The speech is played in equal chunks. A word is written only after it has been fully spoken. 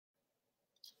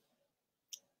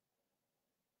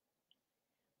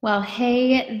Well,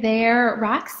 hey there,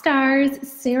 rock stars.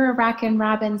 Sarah Rockin'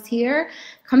 Robbins here,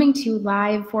 coming to you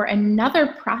live for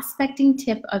another prospecting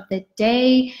tip of the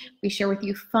day. We share with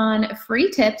you fun,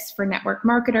 free tips for network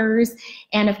marketers.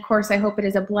 And of course, I hope it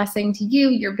is a blessing to you,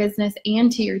 your business,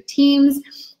 and to your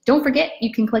teams. Don't forget,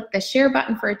 you can click the share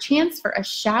button for a chance for a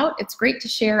shout. It's great to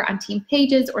share on team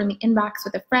pages or in the inbox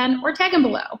with a friend, or tag them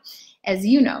below. As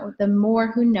you know, the more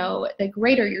who know, the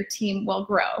greater your team will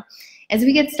grow. As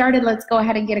we get started, let's go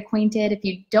ahead and get acquainted. If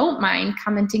you don't mind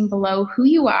commenting below who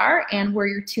you are and where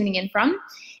you're tuning in from.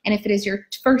 And if it is your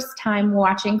first time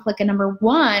watching, click a number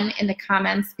 1 in the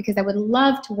comments, because I would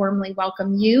love to warmly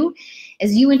welcome you.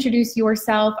 As you introduce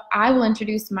yourself, I will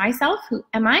introduce myself. Who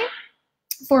am I?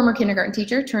 Former kindergarten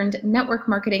teacher turned network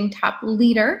marketing top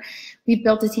leader. We've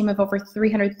built a team of over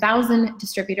 300,000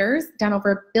 distributors, done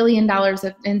over $1 billion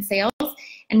in sales,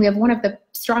 and we have one of the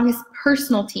strongest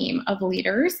personal team of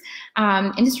leaders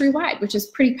industry-wide, which is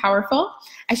pretty powerful.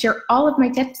 I share all of my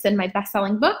tips in my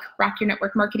best-selling book, Rock Your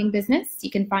Network Marketing Business. You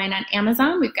can find on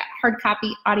Amazon. We've got hard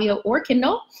copy, audio, or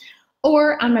Kindle,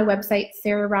 or on my website,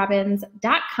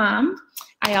 sarahrobbins.com.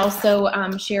 I also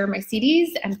share my CDs,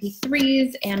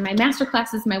 MP3s, and my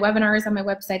masterclasses, my webinars on my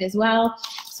website as well.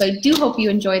 So I do hope you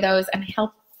enjoy those, and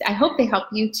I hope they help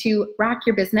you to rock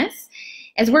your business.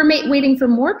 As we're waiting for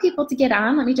more people to get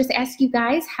on, let me just ask you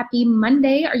guys, happy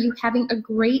Monday. Are you having a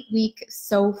great week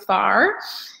so far?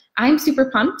 I'm super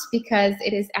pumped because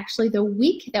it is actually the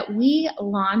week that we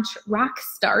launch Rock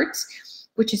Start,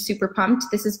 which is super pumped.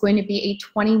 This is going to be a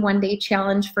 21-day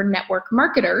challenge for network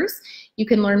marketers. You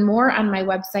can learn more on my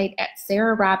website at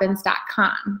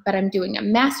sarahrobbins.com, but I'm doing a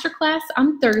masterclass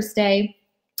on Thursday.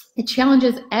 It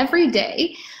challenges every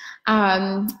day,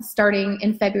 starting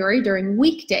in February during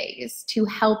weekdays, to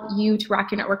help you to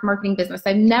rock your network marketing business.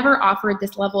 I've never offered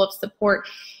this level of support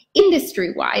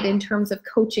industry-wide in terms of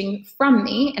coaching from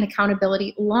me and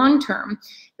accountability long-term.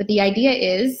 But the idea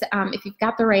is, if you've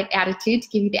got the right attitude, to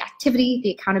give you the activity,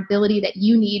 the accountability that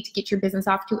you need to get your business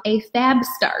off to a fab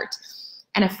start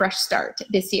and a fresh start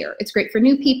this year. It's great for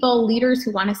new people, leaders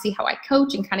who want to see how I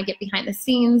coach and kind of get behind the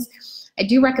scenes. I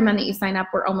do recommend that you sign up.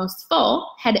 We're almost full.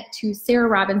 Head to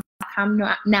sarahrobbins.com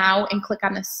now and click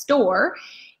on the store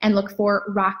and look for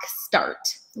Rock Start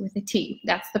with a T.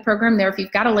 That's the program there. If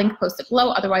you've got a link, post it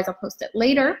below. Otherwise, I'll post it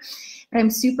later. But I'm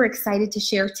super excited to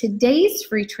share today's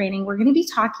free training. We're going to be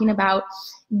talking about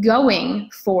going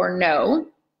for no.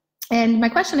 And my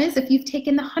question is, if you've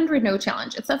taken the 100 No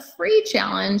Challenge, it's a free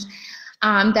challenge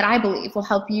that I believe will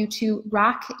help you to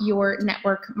rock your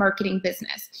network marketing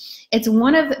business. It's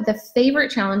one of the favorite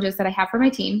challenges that I have for my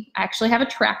team. I actually have a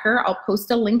tracker. I'll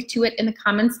post a link to it in the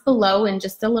comments below in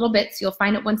just a little bit, so you'll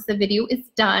find it once the video is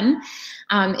done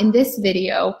in this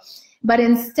video. But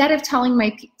instead of telling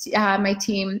my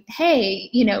team,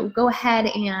 hey, go ahead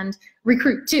and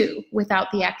recruit 2 without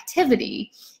the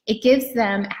activity, it gives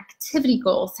them activity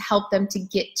goals to help them to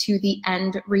get to the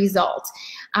end result.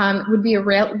 It would be a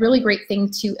really great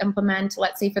thing to implement,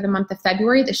 let's say for the month of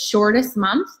February, the shortest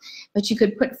month, but you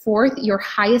could put forth your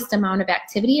highest amount of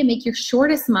activity and make your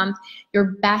shortest month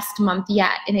your best month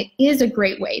yet. And it is a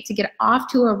great way to get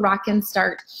off to a rockin'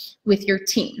 start with your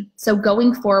team. So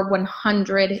going for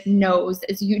 100 no's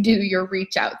as you do your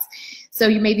reach outs. So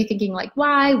you may be thinking like,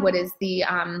 why? What is the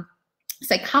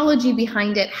psychology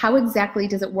behind it? How exactly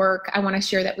does it work? I want to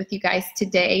share that with you guys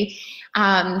today.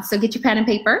 So get your pen and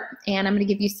paper, and I'm going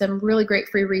to give you some really great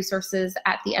free resources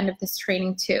at the end of this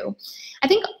training too. I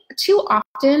think too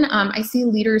often I see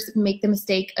leaders make the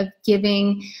mistake of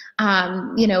giving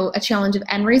a challenge of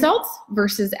end results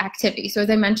versus activity. So as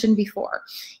I mentioned before,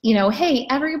 hey,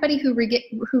 everybody who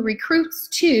recruits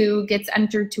 2 gets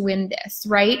entered to win this,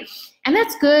 right? And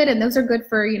that's good, and those are good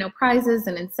for prizes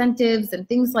and incentives and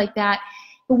things like that.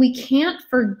 But we can't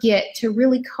forget to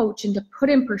really coach and to put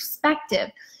in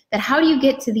perspective that how do you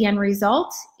get to the end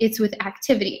result? It's with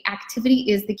activity.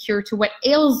 Activity is the cure to what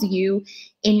ails you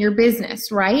in your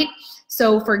business, right?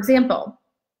 So for example,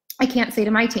 I can't say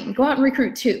to my team, go out and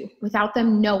recruit 2 without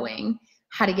them knowing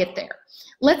how to get there.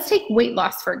 Let's take weight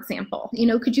loss, for example.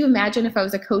 Could you imagine if I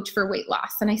was a coach for weight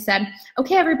loss and I said,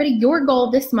 okay, everybody, your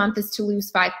goal this month is to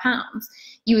lose 5 pounds.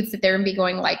 You would sit there and be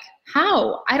going like,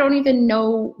 how? I don't even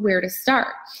know where to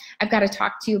start. I've got to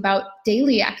talk to you about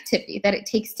daily activity that it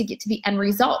takes to get to the end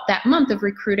result that month of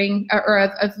recruiting or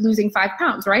of losing 5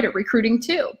 pounds, right? Or recruiting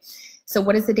 2. So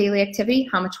what is the daily activity?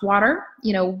 How much water?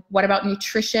 What about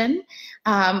nutrition?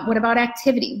 What about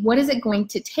activity? What is it going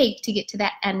to take to get to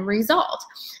that end result?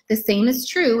 The same is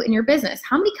true in your business.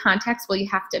 How many contacts will you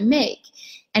have to make?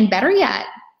 And better yet,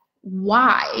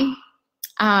 why?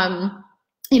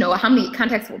 How many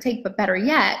contacts will take, but better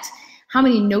yet, How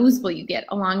many no's will you get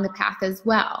along the path as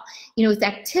well? You know, it's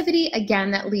activity, again,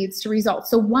 that leads to results.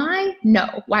 So why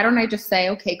no? Why don't I just say,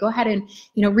 okay, go ahead and,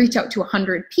 you know, reach out to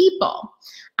 100 people?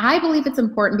 I believe it's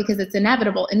important because it's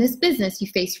inevitable. In this business, you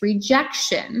face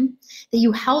rejection, that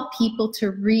you help people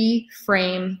to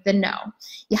reframe the no.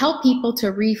 You help people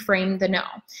to reframe the no.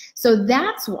 So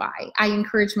that's why I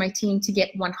encourage my team to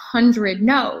get 100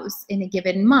 no's in a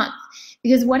given month.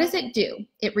 Because what does it do?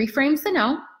 It reframes the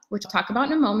no, which I'll talk about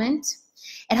in a moment.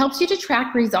 It helps you to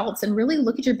track results and really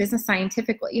look at your business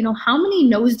scientifically. You know, how many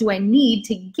no's do I need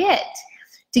to get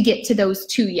to those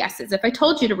 2 yeses? If I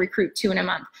told you to recruit 2 in a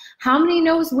month, how many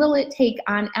no's will it take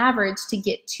on average to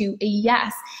get to a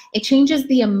yes? It changes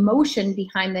the emotion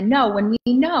behind the no. When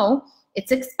we know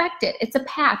it's expected, it's a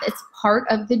path, it's part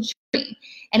of the journey,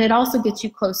 and it also gets you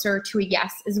closer to a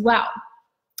yes as well.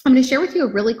 I'm going to share with you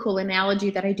a really cool analogy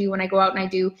that I do when I go out and I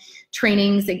do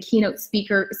trainings and keynote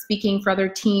speaking for other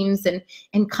teams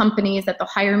and companies that they'll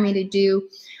hire me to do.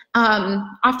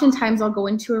 Oftentimes I'll go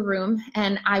into a room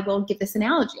and I will give this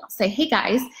analogy. I'll say, hey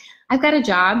guys, I've got a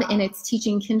job and it's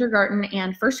teaching kindergarten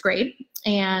and first grade,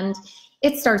 and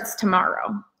it starts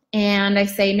tomorrow. And I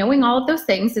say, knowing all of those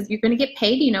things, is you're going to get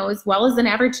paid, you know, as well as an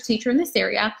average teacher in this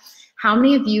area. How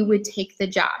many of you would take the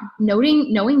job?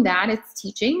 Knowing that it's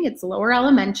teaching, it's lower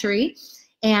elementary,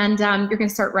 and you're going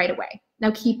to start right away. Now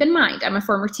keep in mind, I'm a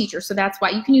former teacher, so that's why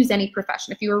you can use any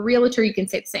profession. If you're a realtor, you can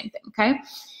say the same thing, okay?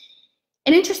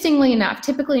 And interestingly enough,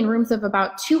 typically in rooms of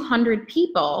about 200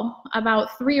 people,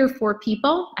 about 3 or 4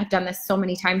 people, I've done this so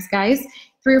many times, guys,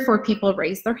 3 or 4 people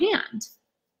raise their hand.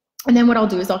 And then what I'll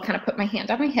do is I'll kind of put my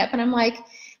hand on my hip and I'm like,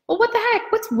 well, what the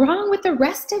heck? What's wrong with the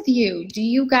rest of you? Do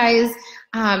you guys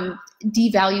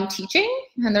devalue teaching?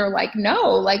 And they're like,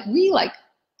 no, like we like,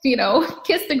 you know,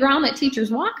 kiss the ground that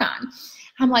teachers walk on.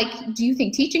 I'm like, do you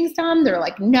think teaching's dumb? They're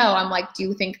like, no. I'm like, do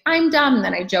you think I'm dumb? And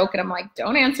then I joke and I'm like,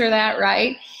 don't answer that,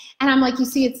 right? And I'm like, you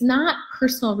see, it's not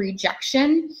personal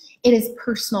rejection, it is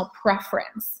personal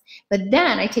preference. But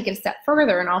then I take it a step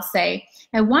further and I'll say,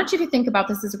 I want you to think about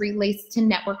this as it relates to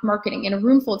network marketing in a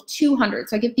room full of 200.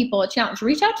 So I give people a challenge,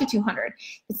 reach out to 200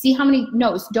 and see how many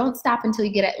no's. Don't stop until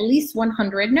you get at least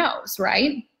 100 no's,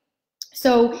 right?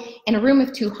 So in a room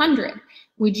of 200,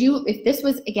 would you, if this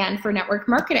was again for network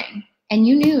marketing and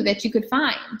you knew that you could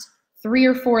find 3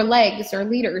 or 4 legs or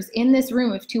leaders in this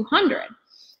room of 200,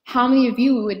 how many of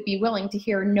you would be willing to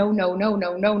hear no, no, no,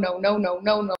 no, no, no, no, no, no,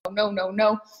 no, no, no,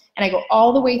 no, and I go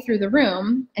all the way through the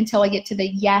room until I get to the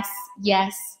yes,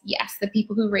 yes, yes, the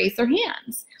people who raise their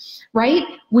hands, right?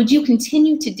 Would you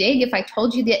continue to dig if I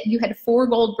told you that you had 4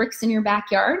 gold bricks in your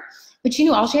backyard, but you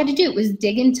knew all you had to do was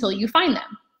dig until you find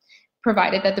them?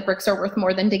 Provided that the bricks are worth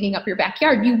more than digging up your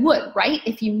backyard, you would, right?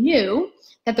 If you knew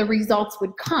that the results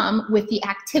would come with the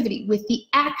activity, with the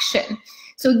action.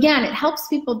 So again, it helps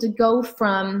people to go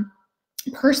from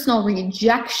personal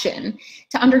rejection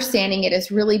to understanding it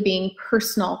as really being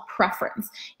personal preference.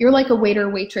 You're like a waiter or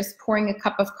waitress pouring a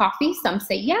cup of coffee. Some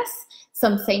say yes,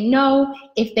 some say no.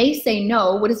 If they say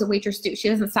no, what does a waitress do? She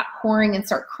doesn't stop pouring and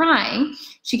start crying.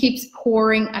 She keeps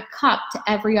pouring a cup to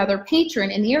every other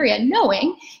patron in the area,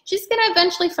 knowing she's going to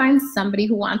eventually find somebody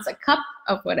who wants a cup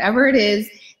of whatever it is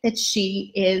that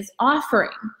she is offering.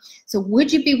 So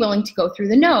would you be willing to go through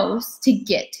the no's to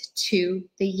get to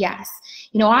the yes?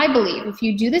 You know, I believe if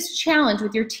you do this challenge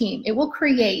with your team, it will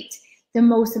create the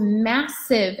most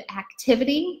massive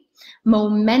activity,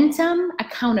 momentum,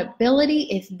 accountability.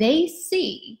 If they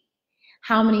see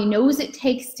how many no's it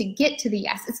takes to get to the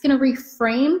yes, it's going to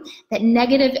reframe that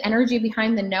negative energy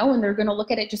behind the no, and they're going to look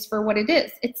at it just for what it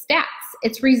is. It's stats,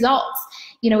 it's results.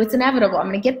 You know, it's inevitable. I'm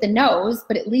going to get the no's,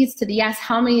 but it leads to the yes.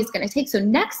 How many is going to take? So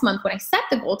next month when I set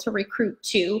the goal to recruit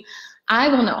 2, I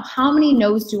will know how many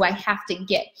no's do I have to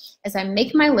get as I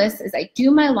make my list, as I do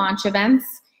my launch events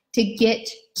to get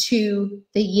to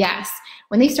the yes.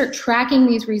 When they start tracking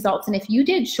these results, and if you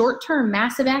did short-term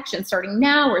massive action starting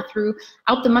now or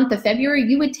throughout the month of February,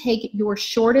 you would take your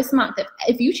shortest month.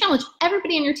 If you challenge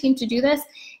everybody in your team to do this,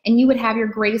 and you would have your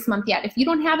greatest month yet. If you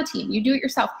don't have a team, you do it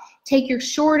yourself, take your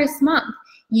shortest month,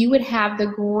 you would have the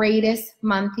greatest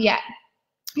month yet.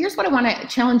 Here's what I want to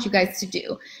challenge you guys to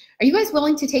do. Are you guys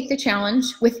willing to take the challenge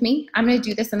with me? I'm going to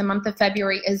do this in the month of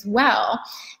February as well,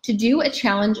 to do a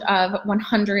challenge of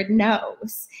 100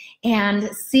 no's and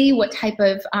see what type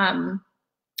of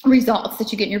results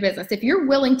that you get in your business. If you're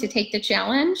willing to take the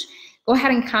challenge, go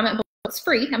ahead and comment below. It's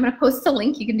free. I'm going to post a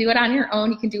link. You can do it on your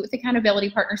own. You can do it with accountability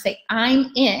partner. Say,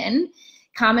 I'm in.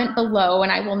 Comment below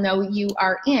and I will know you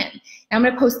are in. Now I'm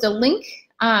going to post a link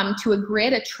to a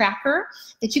grid, a tracker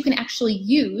that you can actually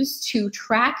use to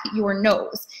track your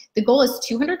no's. The goal is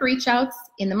 200 reach outs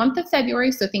in the month of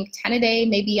February. So think 10 a day,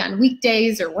 maybe on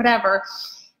weekdays or whatever,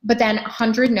 but then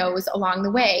 100 no's along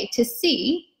the way to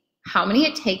see how many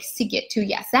it takes to get to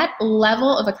yes. That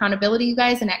level of accountability, you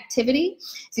guys, and activity.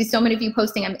 See so many of you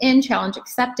posting, I'm in, challenge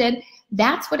accepted.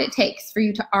 That's what it takes for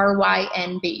you to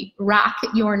RYNB, rock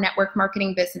your network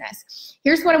marketing business.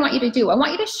 Here's what I want you to do. I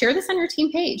want you to share this on your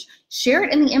team page. Share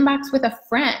it in the inbox with a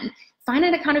friend. Find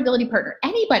an accountability partner,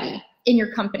 anybody in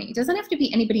your company. It doesn't have to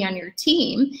be anybody on your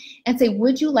team, and say,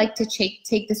 would you like to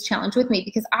take this challenge with me?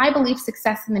 Because I believe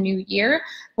success in the new year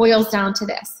boils down to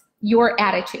this, your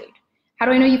attitude. How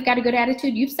do I know you've got a good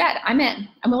attitude? You've said, I'm in.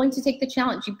 I'm willing to take the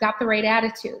challenge. You've got the right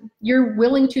attitude. Your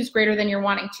willing to is greater than your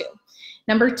wanting to.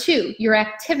 Number 2, your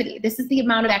activity. This is the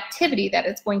amount of activity that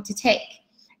it's going to take.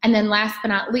 And then last but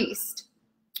not least,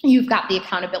 you've got the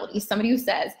accountability. Somebody who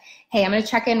says, hey, I'm going to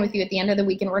check in with you at the end of the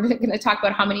week, and we're going to talk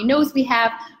about how many no's we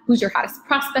have, who's your hottest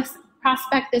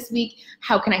prospect this week,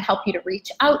 how can I help you to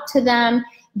reach out to them.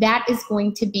 That is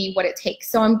going to be what it takes.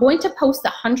 So I'm going to post the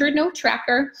 100 no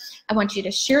tracker. I want you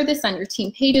to share this on your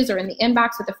team pages or in the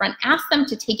inbox with a friend. Ask them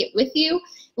to take it with you.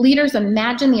 Leaders,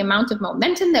 imagine the amount of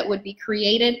momentum that would be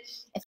created if